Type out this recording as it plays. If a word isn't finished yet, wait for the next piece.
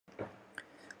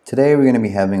Today we're going to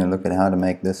be having a look at how to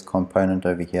make this component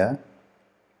over here.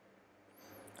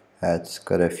 It's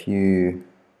got a few,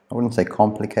 I wouldn't say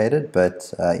complicated,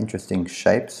 but interesting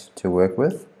shapes to work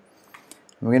with.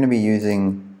 We're going to be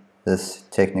using this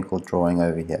technical drawing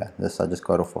over here. This I just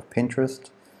got off of Pinterest,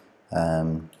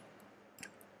 and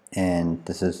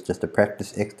this is just a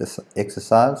practice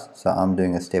exercise, so I'm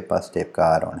doing a step-by-step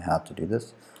guide on how to do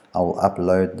this. I will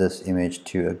upload this image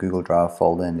to a Google Drive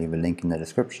folder and leave a link in the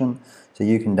description so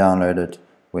you can download it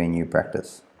when you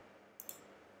practice.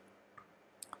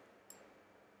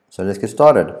 So let's get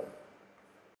started.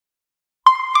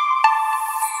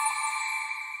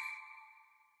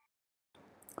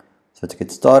 So to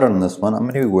get started on this one, I'm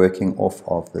going to be working off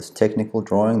of this technical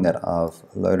drawing that I've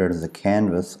loaded as a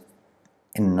canvas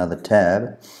in another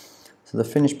tab. So the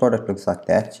finished product looks like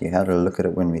that. You had a look at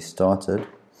it when we started.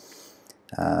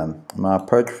 My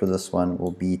approach for this one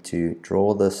will be to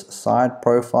draw this side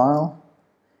profile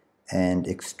and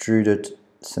extrude it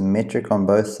symmetric on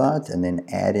both sides, and then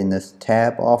add in this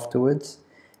tab afterwards,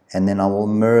 and then I will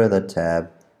mirror the tab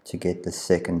to get the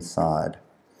second side.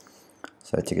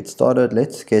 So to get started,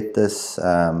 let's get this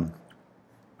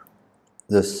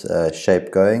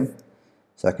shape going.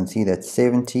 So I can see that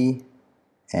 70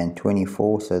 and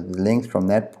 24, so the length from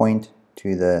that point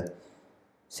to the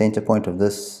center point of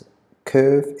this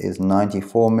curve is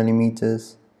 94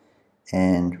 millimeters,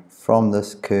 and from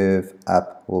this curve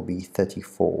up will be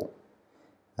 34.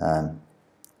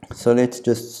 So let's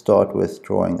just start with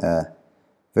drawing a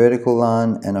vertical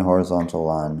line and a horizontal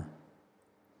line.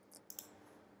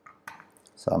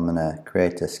 So I'm going to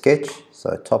create a sketch.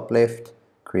 So top left,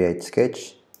 create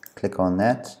sketch, click on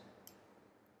that.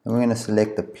 And we're going to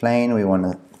select the plane we want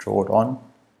to draw it on.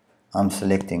 I'm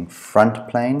selecting front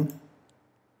plane.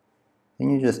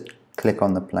 Then you just click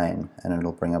on the plane and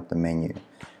it'll bring up the menu.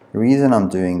 The reason I'm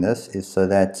doing this is so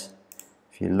that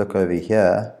if you look over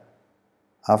here,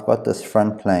 I've got this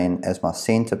front plane as my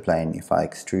center plane if I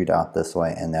extrude out this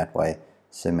way and that way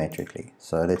symmetrically.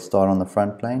 So let's start on the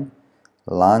front plane.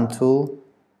 Line tool,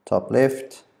 top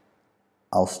left.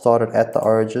 I'll start it at the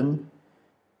origin,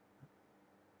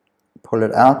 pull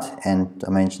it out and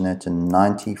dimension it to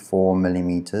 94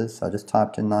 millimeters. So I just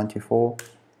typed in 94,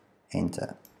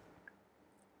 enter.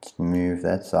 Just move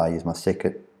that, so I use my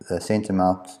center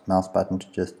mouse button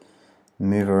to just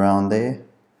move around there.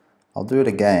 I'll do it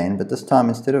again, but this time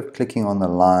instead of clicking on the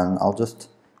line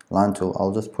tool,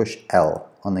 I'll just push L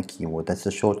on the keyboard. That's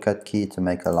the shortcut key to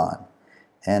make a line.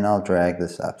 And I'll drag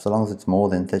this up. So long as it's more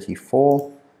than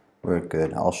 34, we're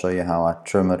good. I'll show you how I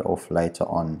trim it off later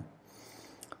on.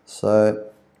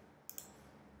 So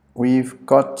we've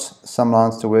got some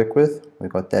lines to work with.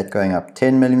 We've got that going up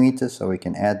 10 millimeters, so we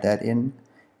can add that in.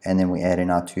 And then we add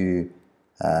in our two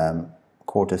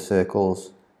quarter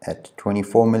circles at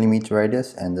 24 millimeter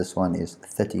radius, and this one is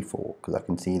 34 because I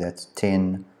can see that's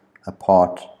 10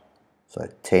 apart, so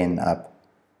 10 up,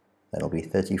 that'll be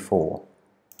 34.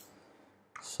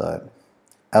 So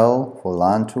L for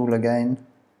line tool again.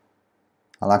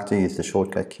 I like to use the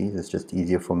shortcut keys, it's just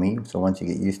easier for me, so once you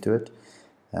get used to it,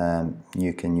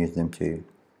 you can use them too.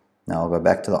 Now I'll go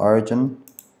back to the origin,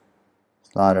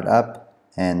 slide it up,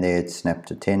 and there it's snapped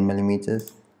to 10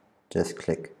 millimeters. Just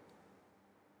click.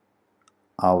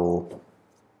 I will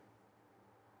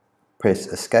press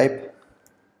escape,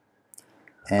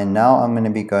 and now I'm going to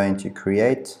be going to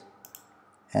create,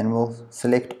 and we'll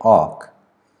select arc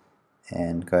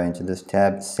and go into this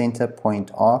tab, center point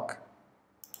arc,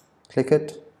 click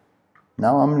it.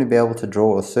 Now I'm going to be able to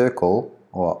draw a circle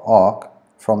or arc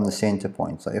from the center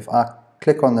point. So if I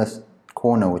click on this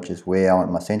corner, which is where I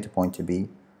want my center point to be,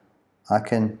 I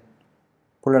can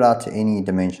pull it out to any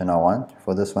dimension I want.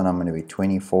 For this one I'm going to be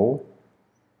 24,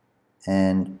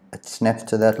 and it snaps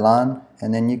to that line,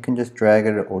 and then you can just drag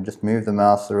it or just move the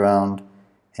mouse around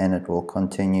and it will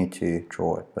continue to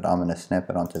draw it. But I'm going to snap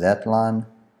it onto that line.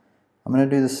 I'm going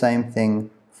to do the same thing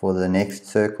for the next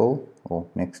circle or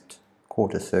next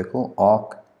quarter circle,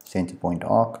 arc, center point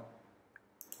arc,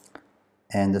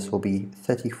 and this will be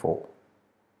 34.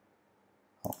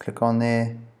 I'll click on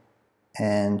there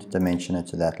and dimension it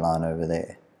to that line over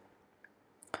there.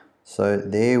 So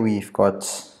there we've got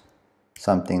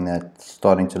something that's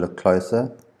starting to look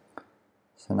closer.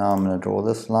 So now I'm going to draw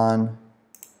this line,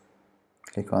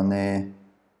 click on there.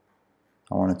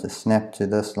 I want it to snap to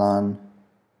this line.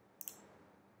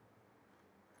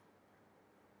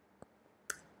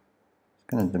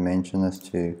 I'm going to dimension this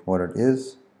to what it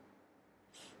is.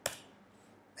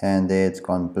 And there it's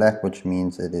gone black, which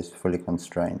means it is fully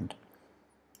constrained.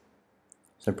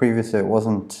 So previously it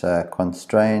wasn't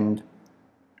constrained,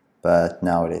 but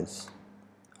now it is.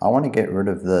 I want to get rid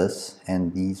of this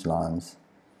and these lines.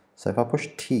 So if I push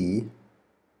T,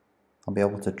 I'll be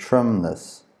able to trim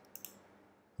this.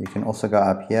 You can also go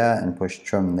up here and push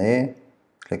trim there.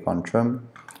 Click on trim.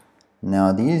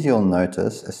 Now these, you'll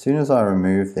notice, as soon as I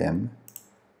remove them,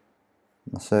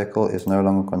 the circle is no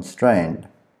longer constrained.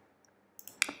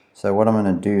 So what I'm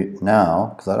going to do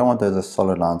now, because I don't want those as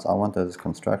solid lines, I want those as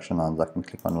construction lines, I can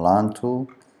click on line tool.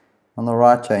 On the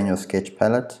right here in your sketch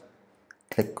palette,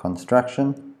 click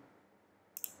construction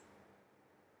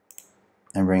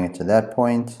and bring it to that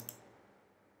point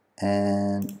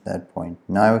and that point.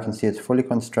 Now we can see it's fully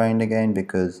constrained again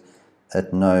because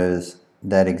it knows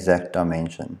that exact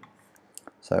dimension.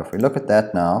 So if we look at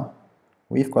that now,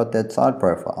 we've got that side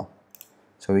profile.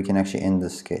 So we can actually end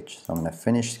this sketch. So I'm going to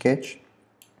finish sketch.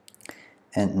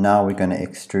 And now we're going to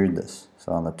extrude this.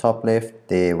 So on the top left,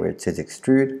 there where it says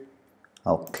extrude,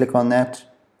 I'll click on that.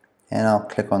 And I'll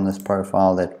click on this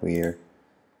profile that we're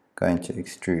going to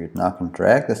extrude. Now I can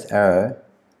drag this arrow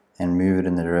and move it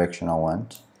in the direction I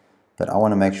want. But I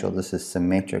want to make sure this is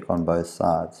symmetric on both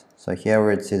sides. So here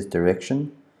where it says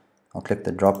direction, I'll click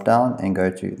the drop down and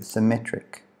go to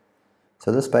symmetric.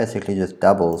 So this basically just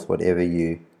doubles whatever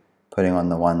you're putting on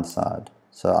the one side.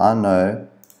 So I know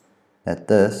that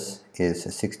this is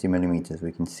 60 millimeters.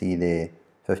 We can see there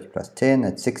 50 plus 10,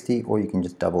 that's 60, or you can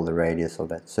just double the radius of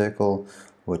that circle,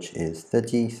 which is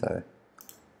 30. So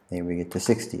there we get to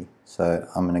 60. So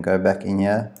I'm going to go back in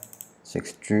here, let's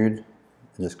extrude,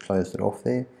 I just closed it off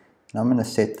there, and I'm going to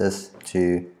set this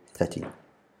to 30.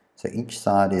 So each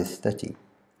side is 30.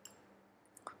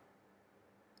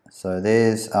 So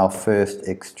there's our first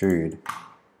extrude.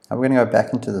 Now we're going to go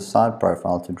back into the side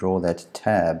profile to draw that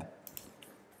tab.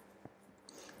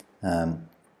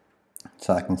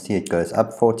 So I can see it goes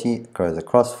up 40, it goes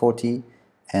across 40,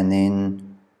 and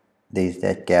then there's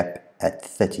that gap at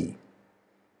 30.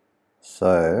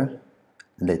 So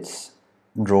let's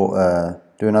draw,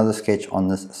 do another sketch on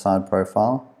this side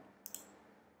profile.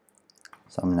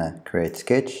 So I'm going to create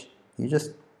sketch. You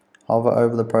just hover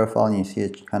over the profile and you see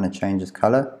it kind of changes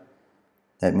color.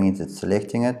 That means it's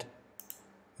selecting it.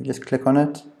 You just click on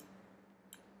it,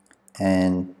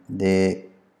 and there,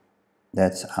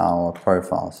 that's our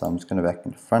profile. So I'm just going to back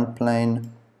into front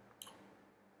plane,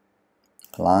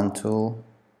 line tool.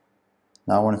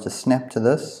 Now I want it to snap to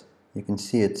this. You can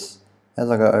see it's, as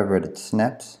I go over it, it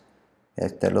snaps.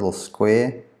 There's that little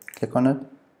square, click on it.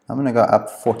 I'm going to go up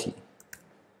 40.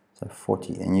 So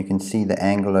 40, and you can see the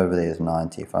angle over there is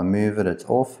 90. If I move it, it's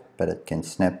off, but it can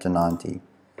snap to 90.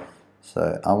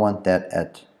 So I want that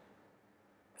at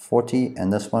 40,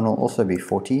 and this one will also be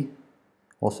 40,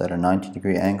 also at a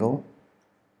 90-degree angle.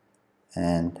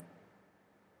 And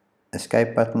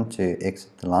escape button to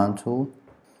exit the line tool.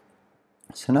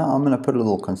 So now I'm going to put a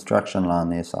little construction line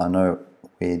there so I know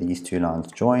where these two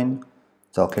lines join.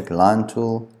 So I'll click line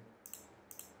tool.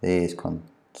 There's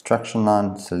construction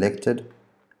line selected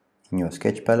in your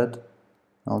sketch palette.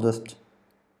 I'll just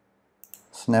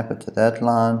snap it to that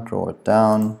line, draw it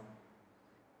down,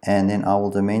 and then I will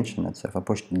dimension it. So if I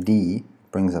push D,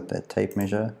 it brings up that tape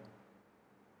measure.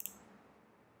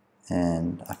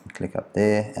 And I can click up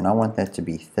there, and I want that to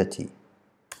be 30.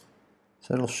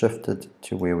 So it'll shift it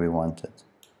to where we want it.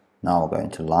 Now I'll go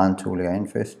into line tool again.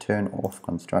 First turn off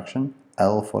construction,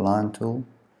 L for line tool,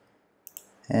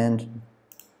 and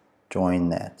join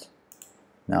that.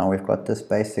 Now we've got this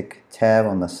basic tab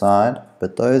on the side,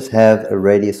 but those have a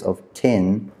radius of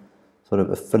 10, sort of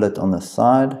a fillet on the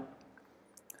side.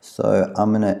 So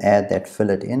I'm going to add that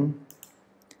fillet in.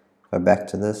 Go back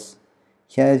to this.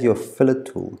 Here's your fillet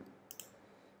tool.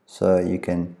 So you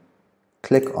can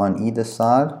click on either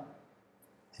side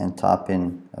and type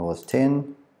in, it was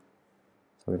 10,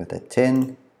 so we've got that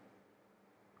 10,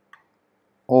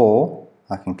 or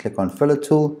I can click on fillet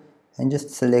tool and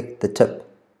just select the tip.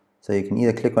 So you can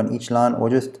either click on each line or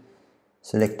just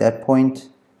select that point,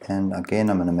 and again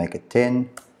I'm going to make it 10,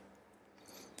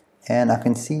 and I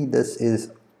can see this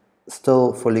is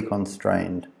still fully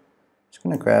constrained. Just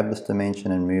going to grab this dimension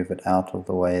and move it out of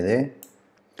the way there.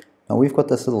 Now we've got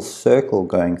this little circle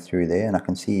going through there, and I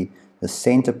can see the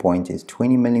center point is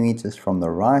 20 millimeters from the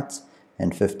right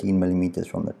and 15 millimeters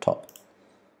from the top.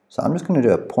 So I'm just going to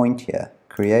do a point here,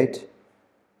 create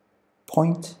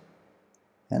point,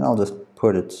 and I'll just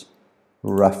put it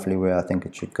roughly where I think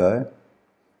it should go.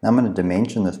 Now I'm going to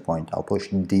dimension this point. I'll push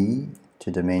D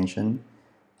to dimension.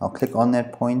 I'll click on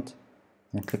that point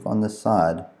and click on the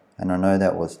side, and I know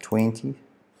that was 20,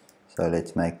 so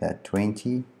let's make that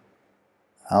 20.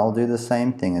 I'll do the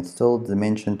same thing. It's still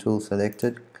dimension tool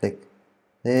selected. Click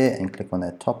there and click on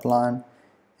that top line,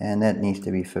 and that needs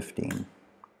to be 15.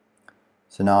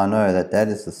 So now I know that that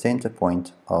is the center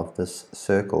point of this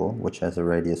circle, which has a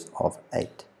radius of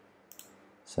 8.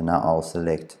 So now I'll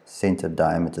select center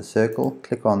diameter circle,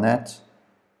 click on that,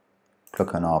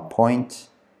 click on our point,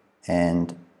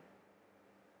 and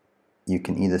you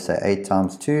can either say 8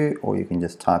 times 2 or you can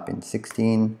just type in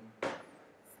 16,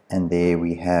 and there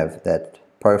we have that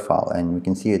profile, and we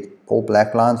can see it all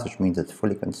black lines, which means it's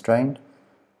fully constrained.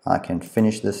 I can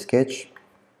finish this sketch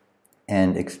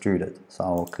and extrude it. So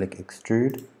I'll click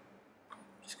extrude.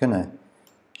 Just gonna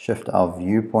shift our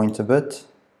viewpoint a bit,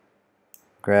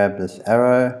 grab this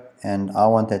arrow, and I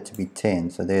want that to be 10,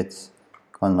 so that's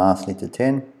gone nicely to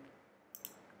 10.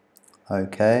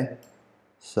 Okay,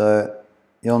 so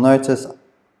you'll notice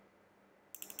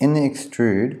in the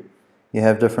extrude you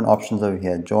have different options over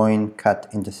here: join, cut,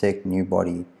 intersect, new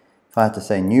body. If I had to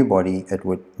say new body, it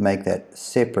would make that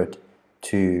separate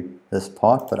to this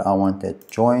part, but I want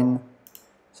that join,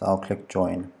 so I'll click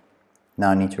join.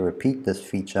 Now I need to repeat this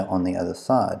feature on the other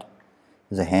side.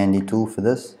 There's a handy tool for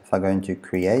this. If I go into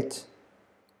create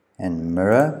and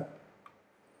mirror,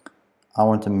 I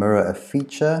want to mirror a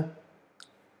feature,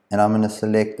 and I'm going to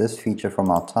select this feature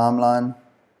from our timeline,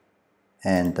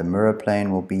 and the mirror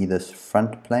plane will be this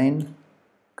front plane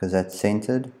because that's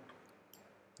centered,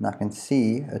 and I can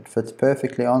see it fits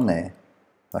perfectly on there.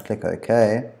 If I click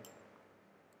OK,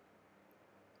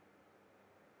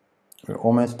 we're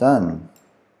almost done.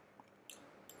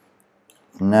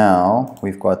 Now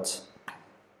we've got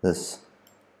this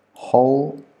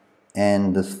hole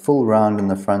and this full round in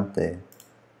the front there.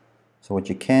 So what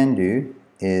you can do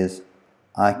is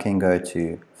I can go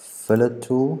to fillet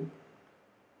tool.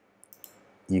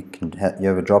 You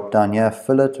have a drop down here,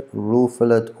 fillet, rule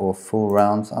fillet, or full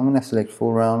rounds. I'm going to select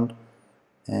full round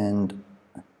and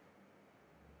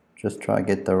just try to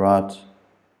get the right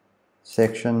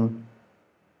section.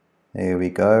 There we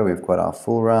go, we've got our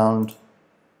full round.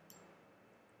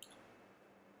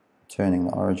 Turning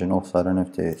the origin off so I don't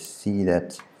have to see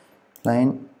that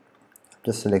plane. I've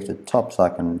just selected top so I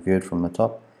can view it from the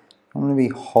top. I'm going to be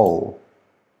whole.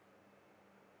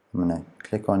 I'm going to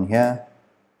click on here,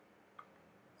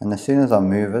 and as soon as I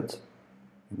move it,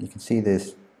 you can see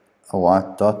there's a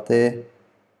white dot there.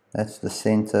 That's the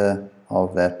center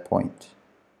of that point.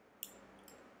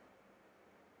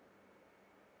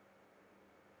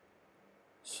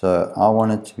 So I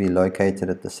want it to be located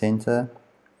at the center.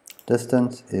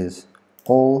 Distance is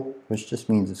all, which just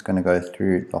means it's going to go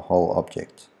through the whole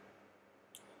object.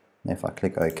 And if I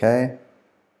click OK,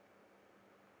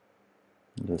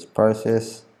 just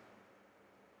process,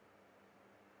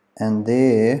 and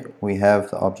there we have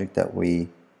the object that we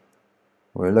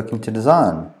were looking to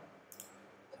design.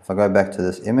 If I go back to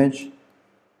this image,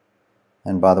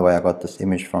 and by the way I got this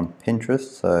image from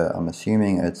Pinterest, so I'm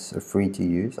assuming it's free to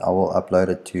use. I will upload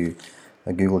it to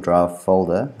a Google Drive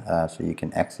folder so you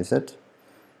can access it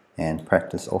and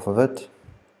practice off of it.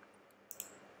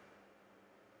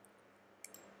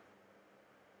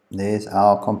 There's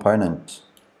our component.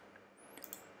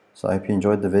 So I hope you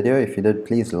enjoyed the video. If you did,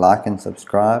 please like and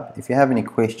subscribe. If you have any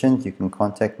questions, you can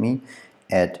contact me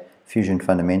at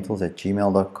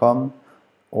fusionfundamentals@gmail.com,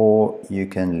 or you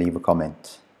can leave a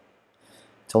comment.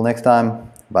 Till next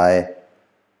time, bye.